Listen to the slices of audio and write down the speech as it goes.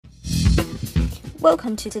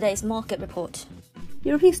Welcome to today's market report.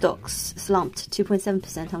 European stocks slumped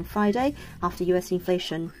 2.7% on Friday after US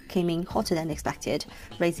inflation came in hotter than expected,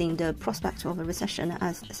 raising the prospect of a recession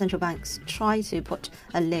as central banks try to put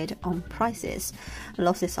a lid on prices.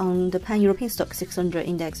 Losses on the Pan-European Stock 600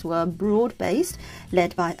 index were broad-based,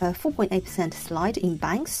 led by a 4.8% slide in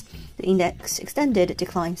banks. The index extended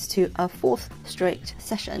declines to a fourth straight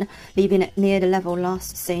session, leaving it near the level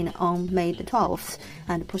last seen on May the 12th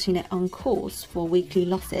and putting it on course for weekly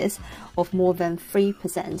losses of more than 3%.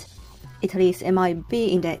 Italy's MIB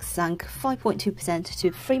index sank 5.2%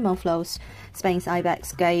 to 3-month lows. Spain's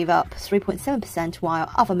IBEX gave up 3.7%, while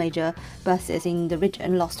other major bourses in the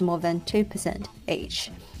region lost more than 2% each.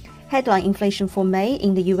 Headline inflation for May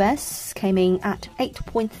in the US came in at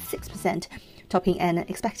 8.6%, topping an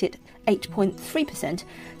expected 8.3%,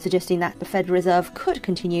 suggesting that the Federal Reserve could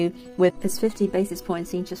continue with its 50 basis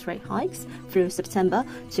points interest rate hikes through September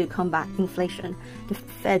to combat inflation. The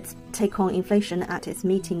Fed's take on inflation at its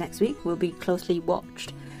meeting next week will be closely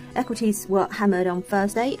watched. Equities were hammered on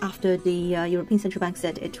Thursday after the European Central Bank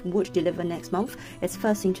said it would deliver next month its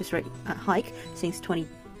first interest rate hike since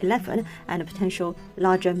 2011 and a potential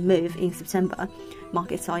larger move in September.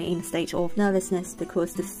 Markets are in a state of nervousness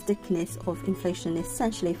because the stickiness of inflation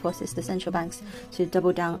essentially forces the central banks to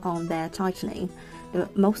double down on their tightening. The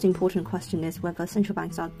most important question is whether central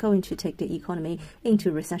banks are going to take the economy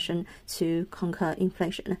into recession to conquer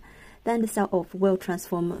inflation. Then the sell-off will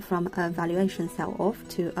transform from a valuation sell-off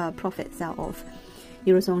to a profit sell-off.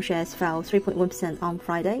 Eurozone shares fell 3.1% on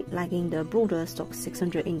Friday, lagging the broader Stoxx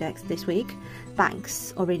 600 index this week.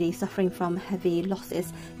 Banks, already suffering from heavy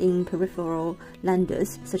losses in peripheral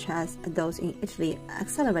lenders, such as those in Italy,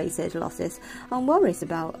 accelerated losses on worries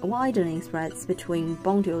about widening spreads between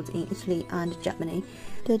bond yields in Italy and Germany.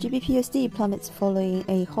 The GBP/USD plummets following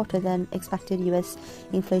a hotter than expected US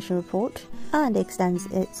inflation report and extends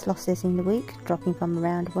its losses in the week, dropping from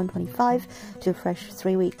around 125 to a fresh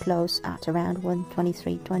 3-week close at around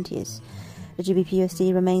 123.20. The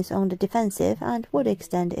GBP/USD remains on the defensive and would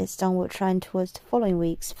extend its downward trend towards the following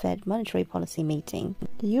week's Fed monetary policy meeting.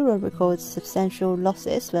 The euro records substantial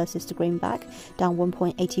losses versus the greenback, down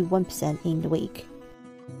 1.81% in the week.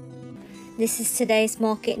 This is today's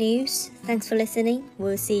market news. Thanks for listening.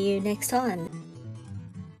 We'll see you next time.